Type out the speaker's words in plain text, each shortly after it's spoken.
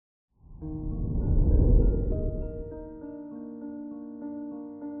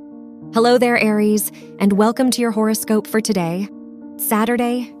Hello there, Aries, and welcome to your horoscope for today,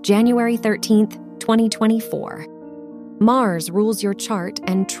 Saturday, January 13th, 2024. Mars rules your chart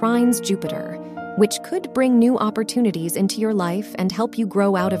and trines Jupiter, which could bring new opportunities into your life and help you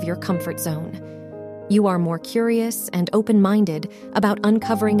grow out of your comfort zone. You are more curious and open-minded about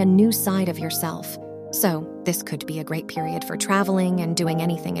uncovering a new side of yourself, so this could be a great period for traveling and doing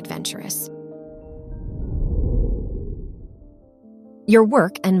anything adventurous. Your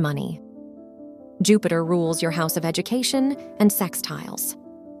work and money. Jupiter rules your house of education and sextiles.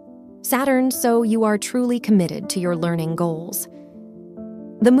 Saturn, so you are truly committed to your learning goals.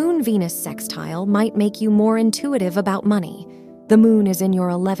 The Moon-Venus sextile might make you more intuitive about money. The moon is in your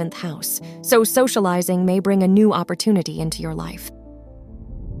 11th house, so socializing may bring a new opportunity into your life.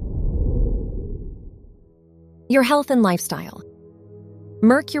 Your health and lifestyle.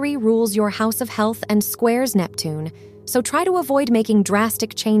 Mercury rules your house of health and squares Neptune, so try to avoid making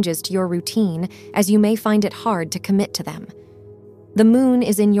drastic changes to your routine as you may find it hard to commit to them. The moon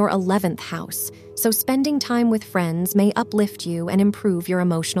is in your 11th house, so spending time with friends may uplift you and improve your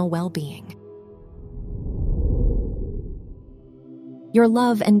emotional well-being. Your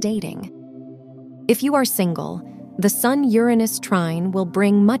love and dating. If you are single, the Sun-Uranus trine will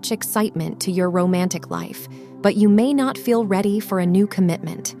bring much excitement to your romantic life, but you may not feel ready for a new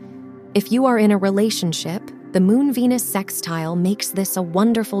commitment. If you are in a relationship, the Moon-Venus sextile makes this a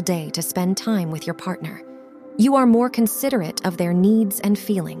wonderful day to spend time with your partner. You are more considerate of their needs and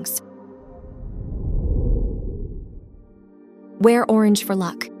feelings. Wear orange for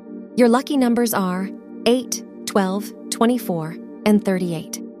luck. Your lucky numbers are 8, 12, 24, and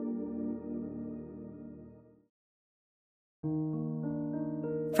 38.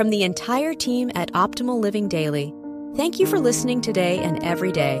 From the entire team at Optimal Living Daily, thank you for listening today and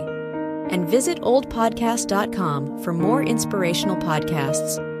every day. And visit oldpodcast.com for more inspirational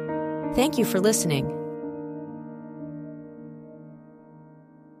podcasts. Thank you for listening.